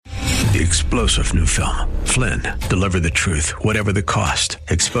the explosive new film, Flynn, Deliver the Truth, Whatever the Cost,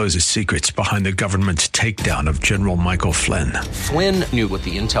 exposes secrets behind the government's takedown of General Michael Flynn. Flynn knew what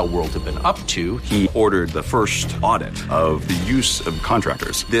the intel world had been up to. He ordered the first audit of the use of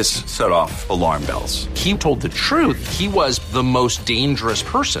contractors. This set off alarm bells. He told the truth. He was the most dangerous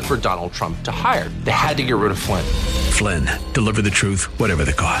person for Donald Trump to hire. They had to get rid of Flynn. Flynn, Deliver the Truth, Whatever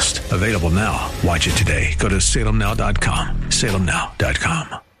the Cost. Available now. Watch it today. Go to salemnow.com.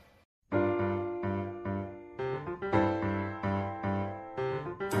 salemnow.com.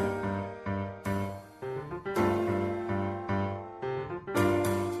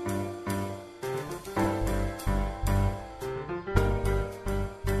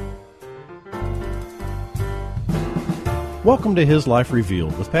 Welcome to His Life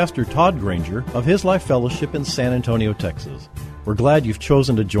Revealed with Pastor Todd Granger of His Life Fellowship in San Antonio, Texas. We're glad you've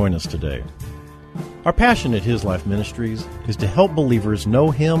chosen to join us today. Our passion at His Life Ministries is to help believers know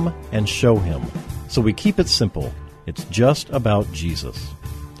Him and show Him. So we keep it simple. It's just about Jesus.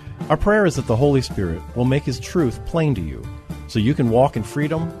 Our prayer is that the Holy Spirit will make His truth plain to you so you can walk in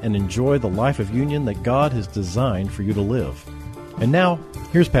freedom and enjoy the life of union that God has designed for you to live. And now,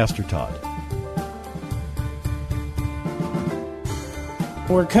 here's Pastor Todd.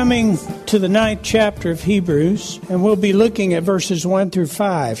 We're coming to the 9th chapter of Hebrews, and we'll be looking at verses 1 through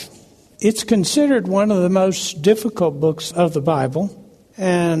 5. It's considered one of the most difficult books of the Bible,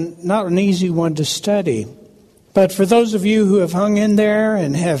 and not an easy one to study. But for those of you who have hung in there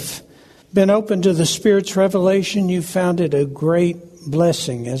and have been open to the Spirit's revelation, you've found it a great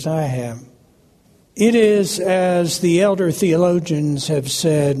blessing, as I have. It is, as the elder theologians have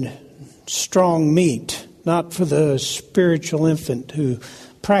said, strong meat, not for the spiritual infant who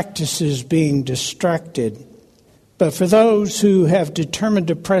practices being distracted, but for those who have determined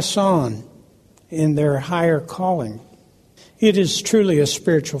to press on in their higher calling. It is truly a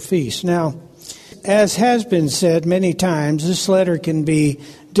spiritual feast. Now, as has been said many times, this letter can be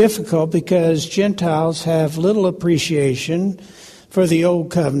difficult because Gentiles have little appreciation for the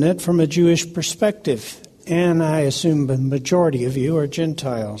Old Covenant from a Jewish perspective, and I assume the majority of you are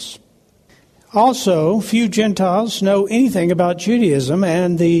Gentiles. Also, few Gentiles know anything about Judaism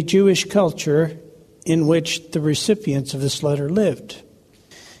and the Jewish culture in which the recipients of this letter lived.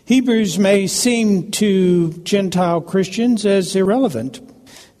 Hebrews may seem to Gentile Christians as irrelevant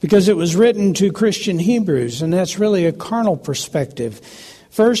because it was written to Christian Hebrews, and that's really a carnal perspective.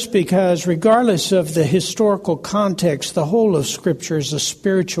 First, because regardless of the historical context, the whole of Scripture is a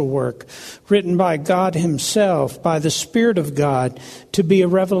spiritual work written by God Himself, by the Spirit of God, to be a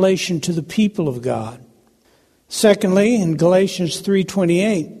revelation to the people of God. Secondly, in Galatians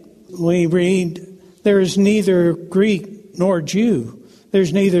 3:28, we read, "There is neither Greek nor Jew.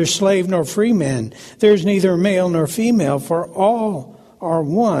 There's neither slave nor free man. There's neither male nor female, for all are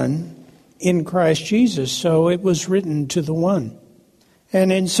one in Christ Jesus." So it was written to the one. And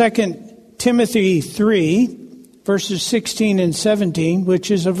in 2 Timothy 3, verses 16 and 17,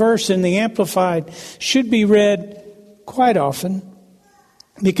 which is a verse in the Amplified, should be read quite often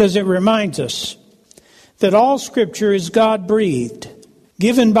because it reminds us that all Scripture is God-breathed,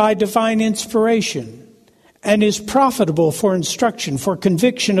 given by divine inspiration, and is profitable for instruction, for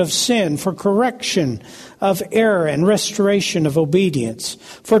conviction of sin, for correction of error and restoration of obedience,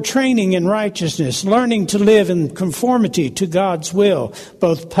 for training in righteousness, learning to live in conformity to God's will,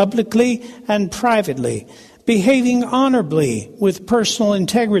 both publicly and privately, behaving honorably with personal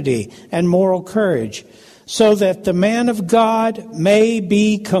integrity and moral courage, so that the man of God may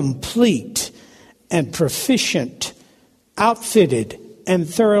be complete and proficient, outfitted, and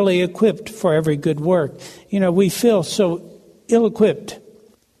thoroughly equipped for every good work. You know, we feel so ill-equipped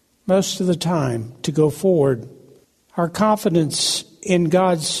most of the time to go forward. Our confidence in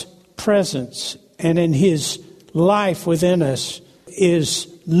God's presence and in His life within us is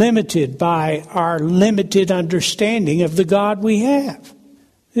limited by our limited understanding of the God we have.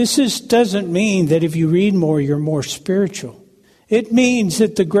 This doesn't mean that if you read more, you're more spiritual. It means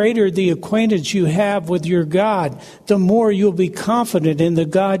that the greater the acquaintance you have with your God, the more you'll be confident in the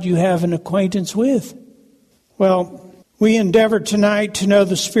God you have an acquaintance with. Well, we endeavor tonight to know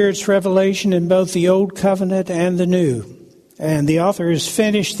the Spirit's revelation in both the Old Covenant and the New. And the author has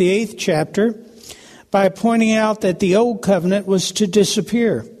finished the 8th chapter by pointing out that the Old Covenant was to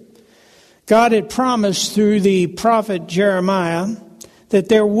disappear. God had promised through the prophet Jeremiah that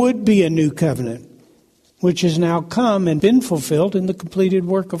there would be a new covenant, which has now come and been fulfilled in the completed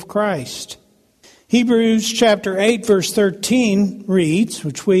work of Christ. Hebrews chapter 8, verse 13 reads,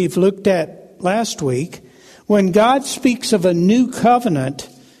 which we've looked at last week, when God speaks of a new covenant,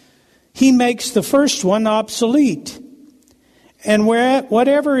 He makes the first one obsolete, And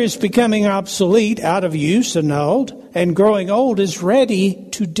whatever is becoming obsolete, out of use, annulled, and growing old is ready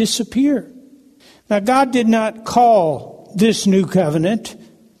to disappear. Now, God did not call this new covenant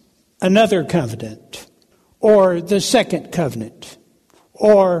another covenant, or the second covenant,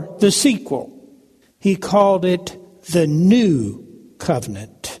 or the sequel. He called it the new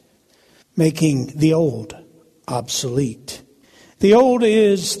covenant, making the old obsolete. The old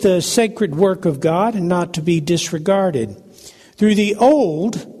is the sacred work of God and not to be disregarded. Through the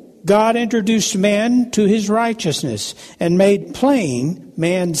old, God introduced man to his righteousness and made plain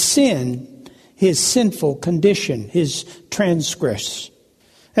man's sin, his sinful condition, his transgress.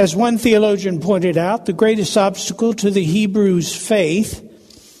 As one theologian pointed out, the greatest obstacle to the Hebrews' faith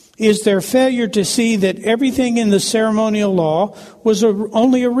is their failure to see that everything in the ceremonial law was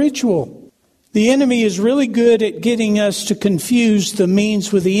only a ritual. The enemy is really good at getting us to confuse the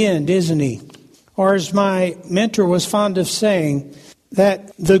means with the end, isn't he? Or as my mentor was fond of saying,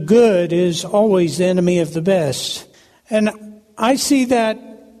 that the good is always the enemy of the best. And I see that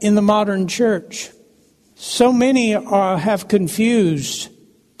in the modern church. So many have confused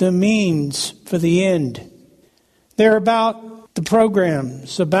the means for the end. They're about the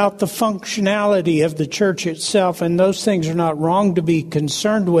programs, about the functionality of the church itself, and those things are not wrong to be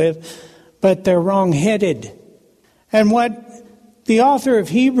concerned with, but they're wrong-headed. And what the author of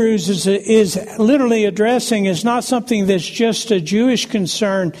Hebrews is literally addressing is not something that's just a Jewish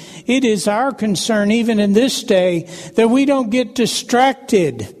concern. It is our concern even in this day that we don't get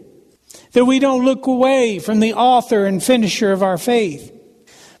distracted, that we don't look away from the author and finisher of our faith,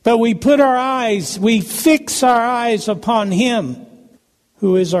 but we fix our eyes upon Him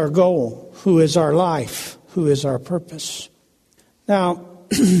who is our goal, who is our life, who is our purpose. Now,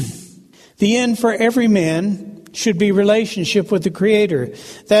 the end for every man should be relationship with the Creator.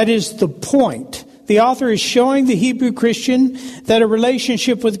 That is the point. The author is showing the Hebrew Christian that a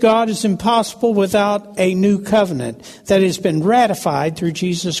relationship with God is impossible without a new covenant that has been ratified through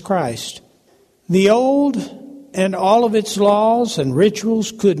Jesus Christ. The old and all of its laws and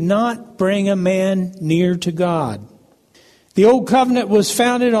rituals could not bring a man near to God. The old covenant was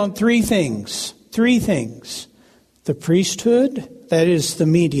founded on three things. The priesthood, that is the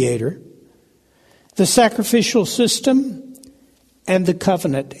mediator, the sacrificial system, and the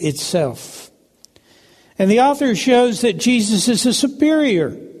covenant itself. And the author shows that Jesus is a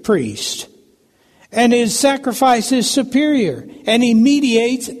superior priest, and his sacrifice is superior, and he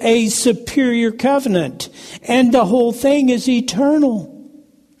mediates a superior covenant, and the whole thing is eternal,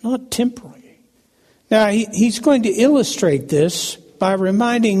 not temporary. Now, he's going to illustrate this by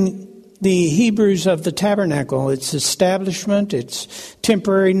reminding the Hebrews of the tabernacle, its establishment, its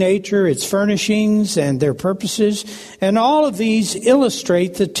temporary nature, its furnishings, and their purposes. And all of these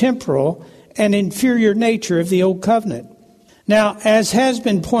illustrate the temporal and inferior nature of the Old Covenant. Now, as has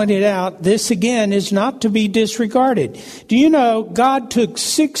been pointed out, this again is not to be disregarded. Do you know God took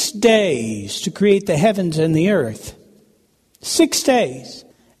 6 days to create the heavens and the earth? 6 days.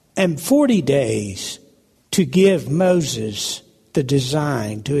 And 40 days to give Moses the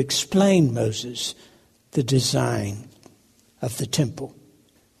design, to explain Moses the design of the temple.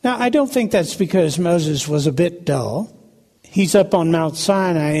 Now, I don't think that's because Moses was a bit dull. He's up on Mount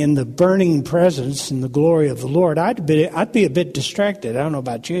Sinai in the burning presence and the glory of the Lord. I'd be a bit distracted. I don't know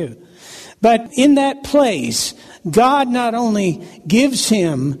about you. But in that place, God not only gives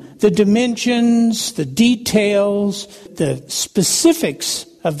him the dimensions, the details, the specifics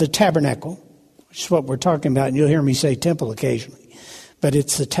of the tabernacle, which is what we're talking about, and you'll hear me say temple occasionally, but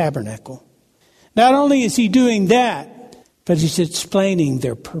it's the tabernacle. Not only is he doing that, but he's explaining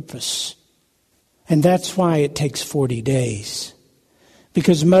their purpose. And that's why it takes 40 days.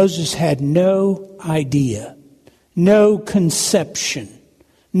 Because Moses had no idea, no conception,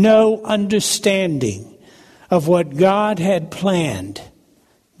 no understanding of what God had planned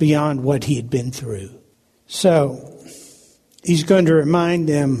beyond what he had been through. So, he's going to remind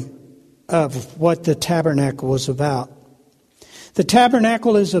them of what the tabernacle was about. The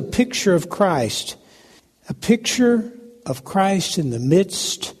tabernacle is a picture of Christ, a picture of Christ in the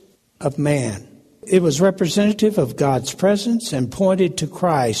midst of man. It was representative of God's presence and pointed to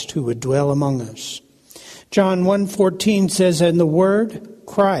Christ who would dwell among us. John 1:14 says, "And the Word,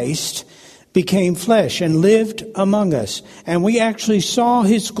 Christ, became flesh and lived among us. And we actually saw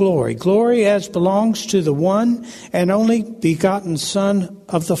his glory, glory as belongs to the one and only begotten Son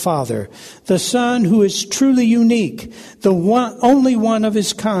of the Father, the Son who is truly unique, the only one of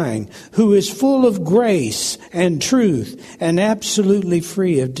his kind, who is full of grace and truth and absolutely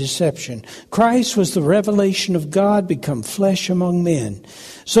free of deception. Christ was the revelation of God become flesh among men.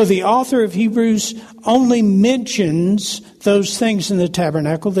 So the author of Hebrews only mentions those things in the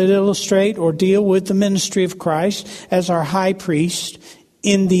tabernacle that illustrate or deal with the ministry of Christ as our high priest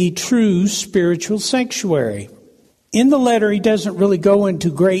in the true spiritual sanctuary. In the letter, he doesn't really go into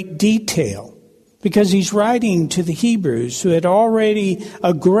great detail because he's writing to the Hebrews who had already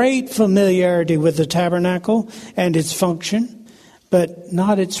a great familiarity with the tabernacle and its function, but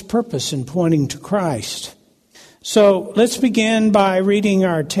not its purpose in pointing to Christ. So let's begin by reading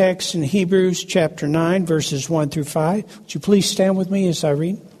our text in Hebrews chapter 9, verses 1 through 5. Would you please stand with me as I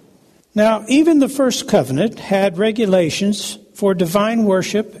read? Now, even the first covenant had regulations for divine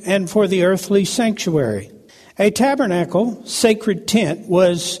worship and for the earthly sanctuary. A tabernacle, sacred tent,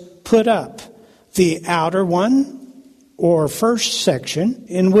 was put up. The outer one, or first section,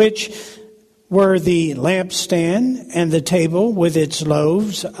 in which were the lampstand and the table with its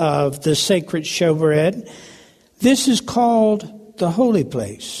loaves of the sacred showbread. This is called the holy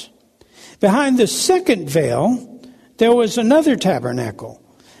place. Behind the second veil, there was another tabernacle,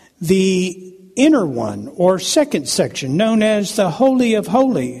 the inner one, or second section, known as the Holy of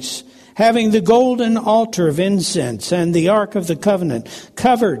Holies, having the golden altar of incense and the Ark of the Covenant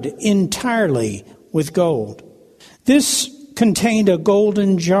covered entirely with gold. This contained a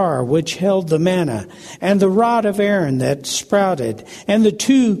golden jar which held the manna and the rod of Aaron that sprouted and the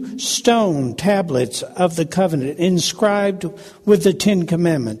 2 stone tablets of the covenant inscribed with the 10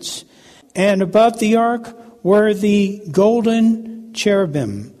 commandments. And above the ark were the golden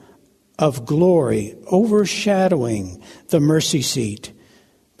cherubim of glory overshadowing the mercy seat.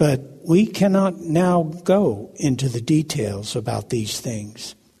 But we cannot now go into the details about these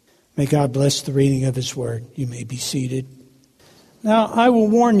things. May God bless the reading of his word. You may be seated. Now, I will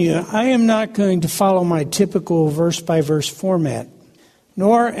warn you, I am not going to follow my typical verse-by-verse format,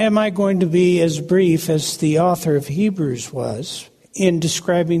 nor am I going to be as brief as the author of Hebrews was in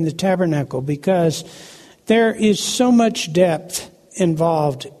describing the tabernacle, because there is so much depth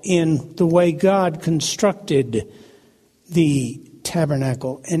involved in the way God constructed the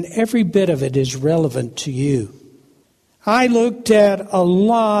tabernacle, and every bit of it is relevant to you. I looked at a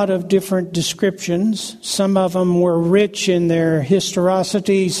lot of different descriptions. Some of them were rich in their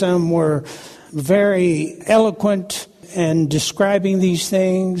historicity. Some were very eloquent in describing these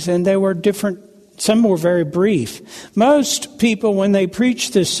things, and they were different. Some were very brief. Most people, when they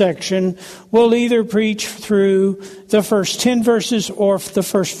preach this section, will either preach through the first 10 verses or the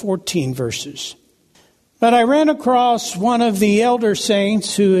first 14 verses. But I ran across one of the elder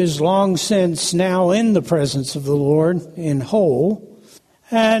saints who is long since now in the presence of the Lord in whole,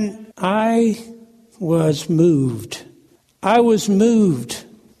 and I was moved. I was moved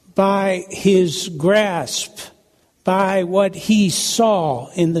by his grasp, by what he saw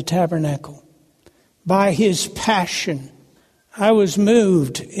in the tabernacle, by his passion. I was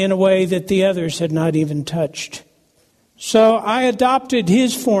moved in a way that the others had not even touched. So I adopted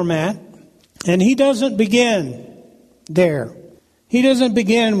his format. And he doesn't begin there. He doesn't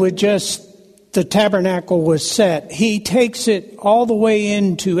begin with just the tabernacle was set. He takes it all the way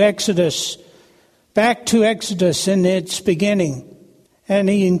into Exodus, back to Exodus in its beginning. And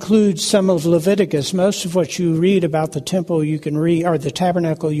he includes some of Leviticus. Most of what you read about the temple you can read, or the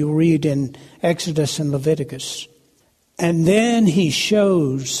tabernacle you read in Exodus and Leviticus. And then he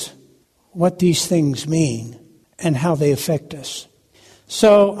shows what these things mean and how they affect us.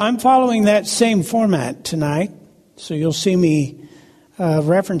 So I'm following that same format tonight. So you'll see me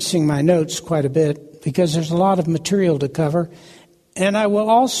referencing my notes quite a bit because there's a lot of material to cover. And I will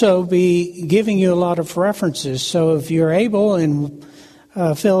also be giving you a lot of references. So if you're able and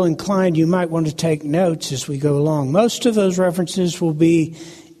feel inclined, you might want to take notes as we go along. Most of those references will be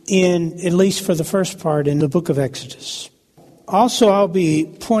in, at least for the first part, in the book of Exodus. Also, I'll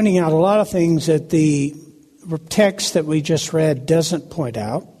be pointing out a lot of things that the text that we just read doesn't point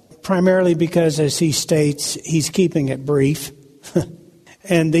out, primarily because, as he states, he's keeping it brief,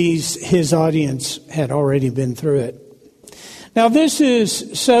 and his audience had already been through it. Now, this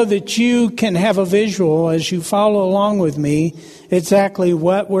is so that you can have a visual as you follow along with me exactly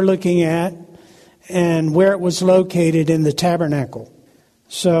what we're looking at and where it was located in the tabernacle.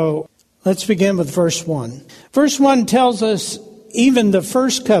 So let's begin with verse 1. Verse 1 tells us even the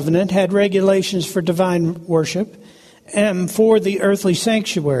first covenant had regulations for divine worship and for the earthly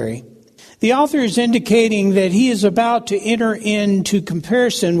sanctuary. The author is indicating that he is about to enter into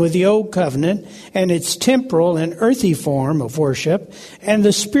comparison with the Old Covenant and its temporal and earthy form of worship and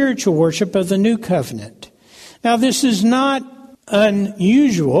the spiritual worship of the New Covenant. Now, this is not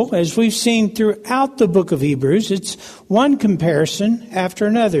unusual, as we've seen throughout the book of Hebrews. It's one comparison after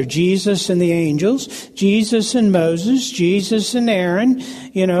another. Jesus and the angels, Jesus and Moses, Jesus and Aaron,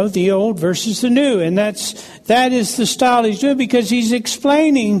 the old versus the new. And that is the style he's doing, because he's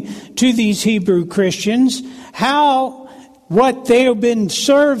explaining to these Hebrew Christians what they have been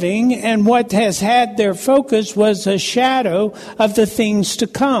serving and what has had their focus was a shadow of the things to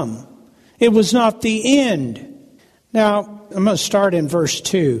come. It was not the end. Now, I'm going to start in verse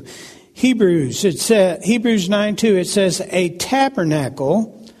 2. Hebrews 9:2, it says, a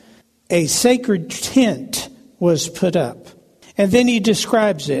tabernacle, a sacred tent was put up. And then he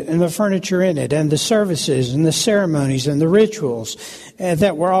describes it and the furniture in it and the services and the ceremonies and the rituals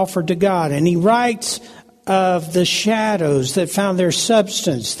that were offered to God. And he writes of the shadows that found their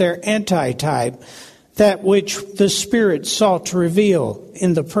substance, their antitype, that which the Spirit sought to reveal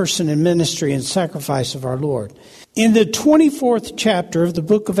in the person and ministry and sacrifice of our Lord. In the 24th chapter of the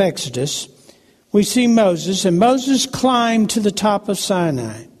book of Exodus, we see Moses, and Moses climbed to the top of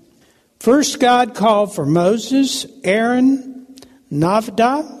Sinai. First, God called for Moses, Aaron,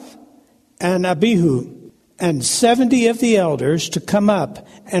 Nadav, and Abihu, and 70 of the elders to come up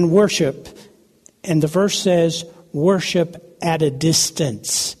and worship. And the verse says, worship at a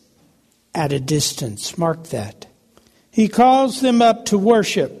distance. At a distance. Mark that. He calls them up to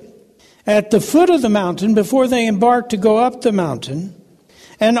worship. At the foot of the mountain, before they embarked to go up the mountain,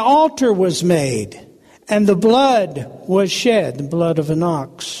 an altar was made, and the blood was shed. The blood of an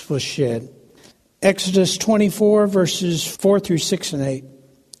ox was shed. Exodus 24, verses 4 through 6 and 8.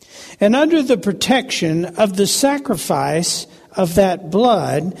 And under the protection of the sacrifice of that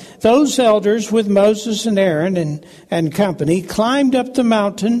blood, those elders with Moses and Aaron and company climbed up the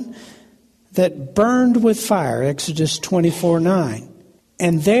mountain that burned with fire. Exodus 24:9.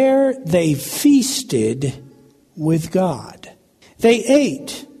 And there they feasted with God. They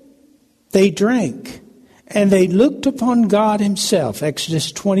ate, they drank, and they looked upon God himself.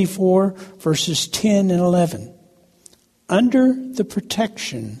 Exodus 24, verses 10 and 11. Under the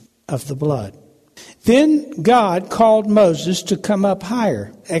protection of the blood. Then God called Moses to come up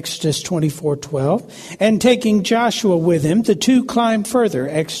higher. Exodus 24:12. And taking Joshua with him, the two climbed further.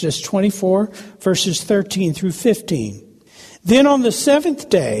 Exodus 24, verses 13 through 15. Then on the seventh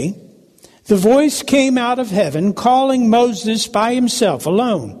day, the voice came out of heaven, calling Moses by himself,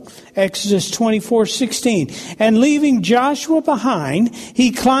 alone. Exodus 24:16. And leaving Joshua behind,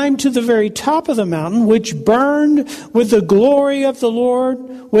 he climbed to the very top of the mountain, which burned with the glory of the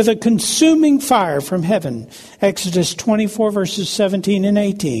Lord, with a consuming fire from heaven. Exodus 24, verses 17 and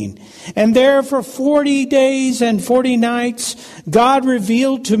 18. And there for 40 days and 40 nights, God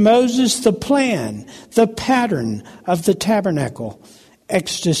revealed to Moses the plan, the pattern of the tabernacle.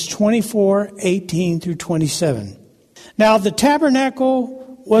 Exodus 24, 18 through 27. Now the tabernacle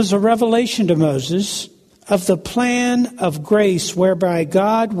was a revelation to Moses of the plan of grace whereby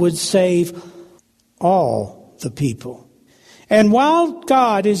God would save all the people. And while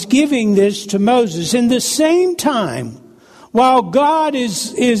God is giving this to Moses, in the same time, while God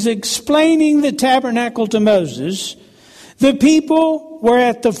is explaining the tabernacle to Moses, the people were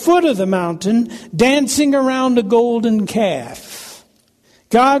at the foot of the mountain dancing around a golden calf.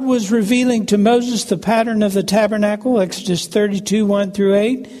 God was revealing to Moses the pattern of the tabernacle, Exodus 32, 1 through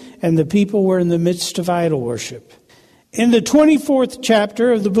 8, and the people were in the midst of idol worship. In the 24th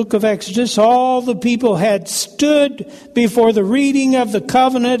chapter of the book of Exodus, all the people had stood before the reading of the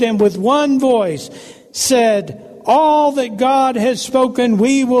covenant and with one voice said, all that God has spoken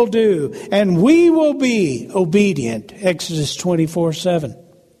we will do, and we will be obedient. Exodus 24:7.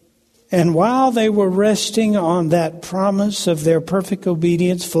 And while they were resting on that promise of their perfect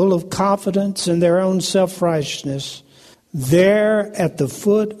obedience, full of confidence in their own self-righteousness, there at the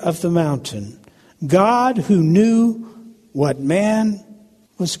foot of the mountain, God, who knew what man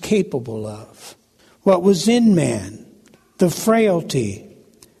was capable of, what was in man, the frailty,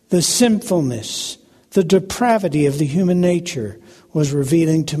 the sinfulness, the depravity of the human nature, was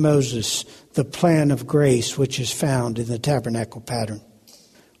revealing to Moses the plan of grace which is found in the tabernacle pattern.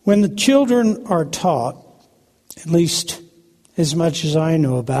 When the children are taught, at least as much as I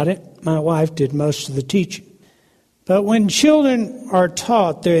know about it, my wife did most of the teaching. But when children are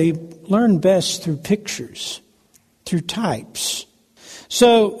taught, they learn best through pictures, through types.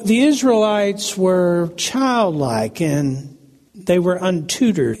 So the Israelites were childlike and they were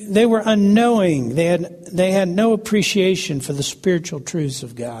untutored. They were unknowing. They had no appreciation for the spiritual truths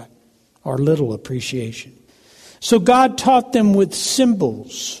of God. or little appreciation. So God taught them with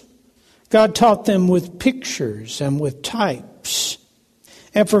symbols. God taught them with pictures and with types.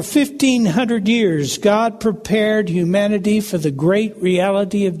 And for 1,500 years, God prepared humanity for the great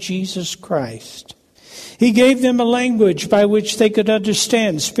reality of Jesus Christ. He gave them a language by which they could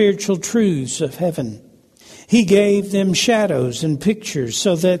understand spiritual truths of heaven. He gave them shadows and pictures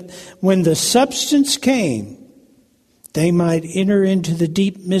so that when the substance came, they might enter into the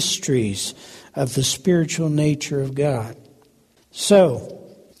deep mysteries of the spiritual nature of God. So,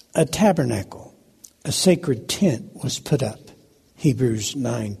 a tabernacle, a sacred tent, was put up. Hebrews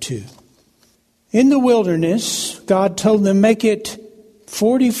 9:2. In the wilderness, God told them, make it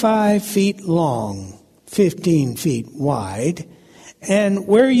 45 feet long, 15 feet wide, and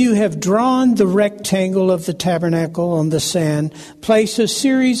where you have drawn the rectangle of the tabernacle on the sand, place a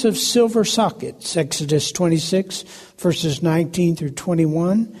series of silver sockets. Exodus 26, verses 19 through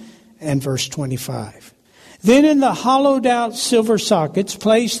 21, and verse 25. Then in the hollowed out silver sockets,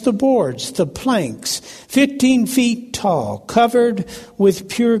 place the boards, the planks, 15 feet tall, covered with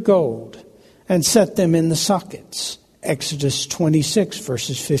pure gold, and set them in the sockets. Exodus 26,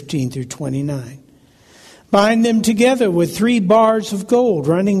 verses 15 through 29. Bind them together with 3 bars of gold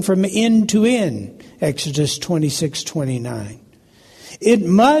running from end to end. Exodus 26:29. It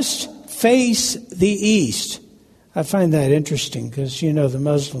must face the east. I find that interesting because, the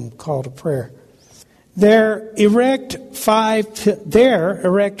Muslim call to prayer. There erect 5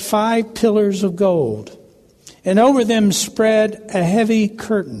 pillars of gold, and over them spread a heavy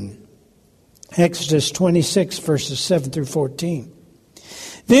curtain. Exodus 26, verses 7 through 14.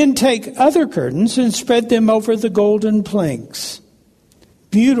 Then take other curtains and spread them over the golden planks.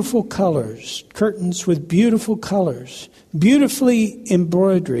 Beautiful colors, curtains with beautiful colors, beautifully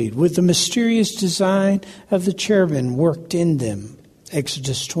embroidered with the mysterious design of the cherubim worked in them.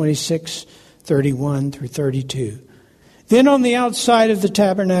 Exodus 26, 31 through 32. Then on the outside of the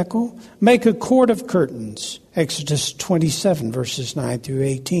tabernacle, make a cord of curtains. Exodus 27, verses 9 through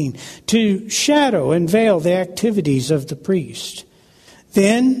 18, to shadow and veil the activities of the priest.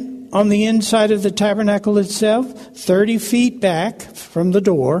 Then, on the inside of the tabernacle itself, 30 feet back from the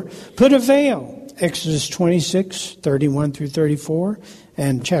door, put a veil. Exodus 26, 31 through 34,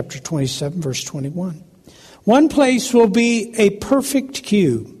 and chapter 27, verse 21. One place will be a perfect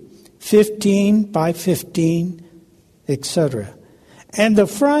cube, 15 by 15, etc. And the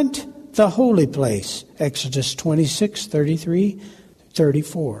front, the holy place, Exodus 26, 33,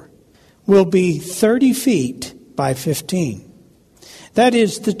 34, will be 30 feet by 15. That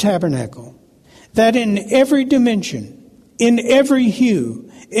is the tabernacle. That in every dimension, in every hue,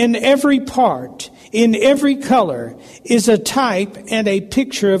 in every part, in every color, is a type and a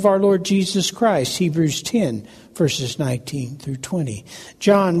picture of our Lord Jesus Christ. Hebrews 10, verses 19 through 20.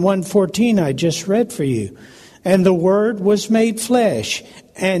 John 1:14 I just read for you. And the Word was made flesh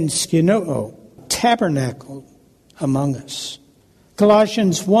and skinoo, tabernacle among us.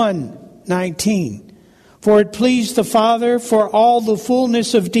 Colossians 1:19. For it pleased the Father for all the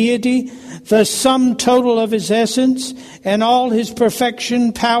fullness of deity, the sum total of his essence, and all his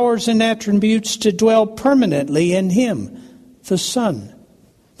perfection, powers, and attributes to dwell permanently in him, the Son.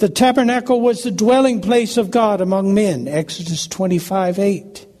 The tabernacle was the dwelling place of God among men, Exodus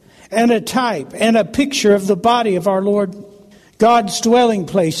 25:8, and a type and a picture of the body of our Lord, God's dwelling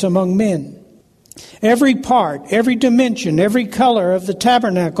place among men. Every part, every dimension, every color of the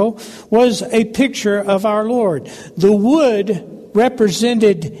tabernacle was a picture of our Lord. The wood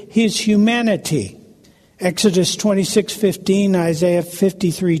represented his humanity. Exodus 26:15, Isaiah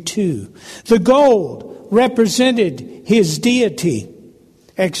 53:2. The gold represented his deity.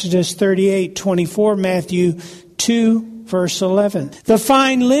 Exodus 38:24, Matthew 2, verse 11. The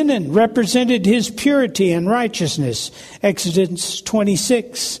fine linen represented his purity and righteousness. Exodus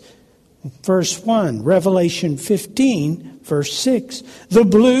 26, verse 1, Revelation 15, verse 6. The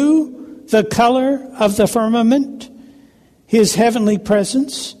blue, the color of the firmament, his heavenly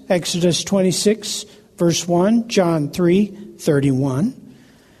presence, Exodus 26, verse 1, John 3:31.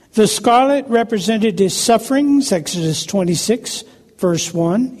 The scarlet represented his sufferings, Exodus 26, verse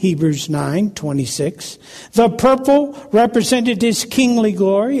 1, Hebrews 9:26. The purple represented his kingly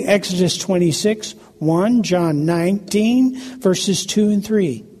glory, Exodus 26, 1, John 19, verses 2 and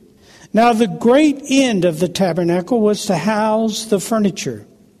 3. Now the great end of the tabernacle was to house the furniture.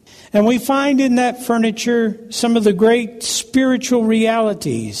 And we find in that furniture some of the great spiritual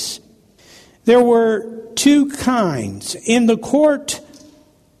realities. There were 2 kinds, in the court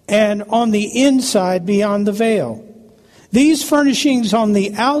and on the inside beyond the veil. These furnishings on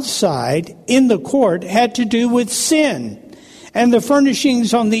the outside in the court had to do with sin And the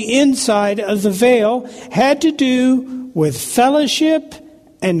furnishings on the inside of the veil had to do with fellowship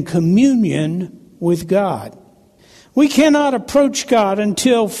and communion with God. We cannot approach God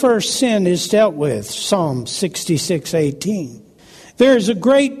until first sin is dealt with, Psalm 66:18. There is a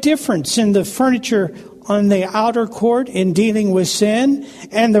great difference in the furniture on the outer court in dealing with sin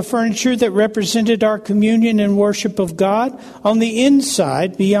and the furniture that represented our communion and worship of God on the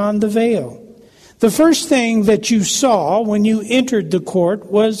inside beyond the veil. The first thing that you saw when you entered the court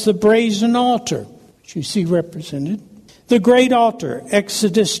was the brazen altar, which you see represented. The great altar,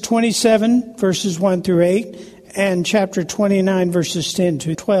 Exodus 27, verses 1 through 8, and chapter 29, verses 10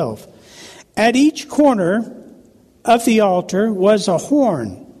 to 12. At each corner of the altar was a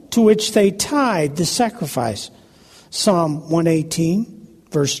horn to which they tied the sacrifice, Psalm 118,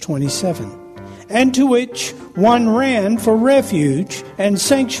 verse 27, and to which one ran for refuge and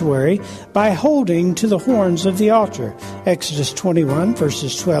sanctuary by holding to the horns of the altar, Exodus 21,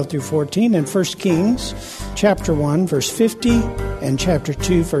 verses 12 through 14, and 1 Kings, chapter 1, verse 50, and chapter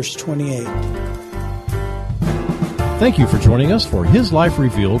 2, verse 28. Thank you for joining us for His Life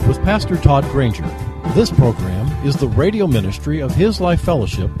Revealed with Pastor Todd Granger. This program is the radio ministry of His Life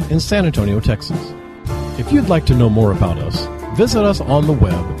Fellowship in San Antonio, Texas. If you'd like to know more about us, visit us on the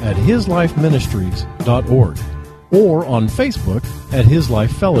web at hislifeministries.org or on Facebook at His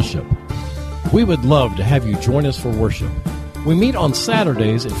Life Fellowship. We would love to have you join us for worship. We meet on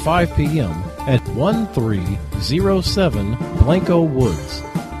Saturdays at 5 p.m. at 1307 Blanco Woods,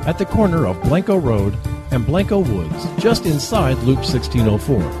 at the corner of Blanco Road and Blanco Woods, just inside Loop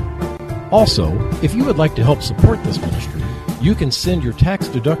 1604. Also, if you would like to help support this ministry, you can send your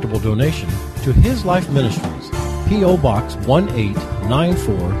tax-deductible donation to His Life Ministries, P.O. Box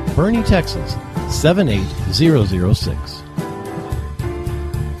 1894, Bernie, Texas, 78006.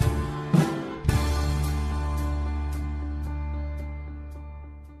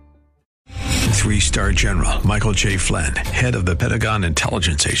 3-star General Michael J. Flynn, head of the Pentagon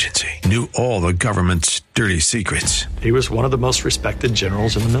Intelligence Agency, knew all the government's dirty secrets. He was one of the most respected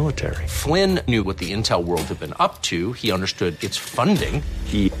generals in the military. Flynn knew what the intel world had been up to. He understood its funding.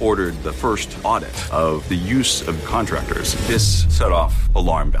 He ordered the first audit of the use of contractors. This set off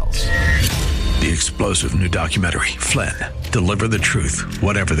alarm bells. The explosive new documentary, Flynn, Deliver the Truth,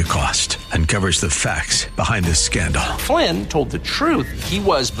 Whatever the Cost, uncovers the facts behind this scandal. Flynn told the truth. He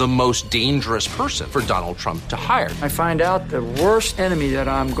was the most dangerous person for Donald Trump to hire. I find out the worst enemy that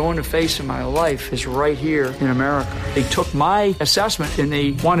I'm going to face in my life is right here in America. They took my assessment and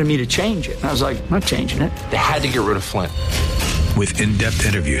they wanted me to change it. And I was like, I'm not changing it. They had to get rid of Flynn. With in-depth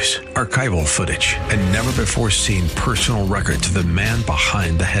interviews, archival footage, and never-before-seen personal records of the man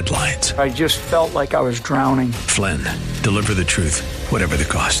behind the headlines. I just felt like I was drowning. Flynn, Deliver the Truth, Whatever the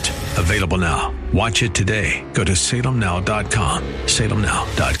Cost. Available now. Watch it today. Go to salemnow.com.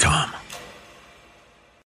 salemnow.com.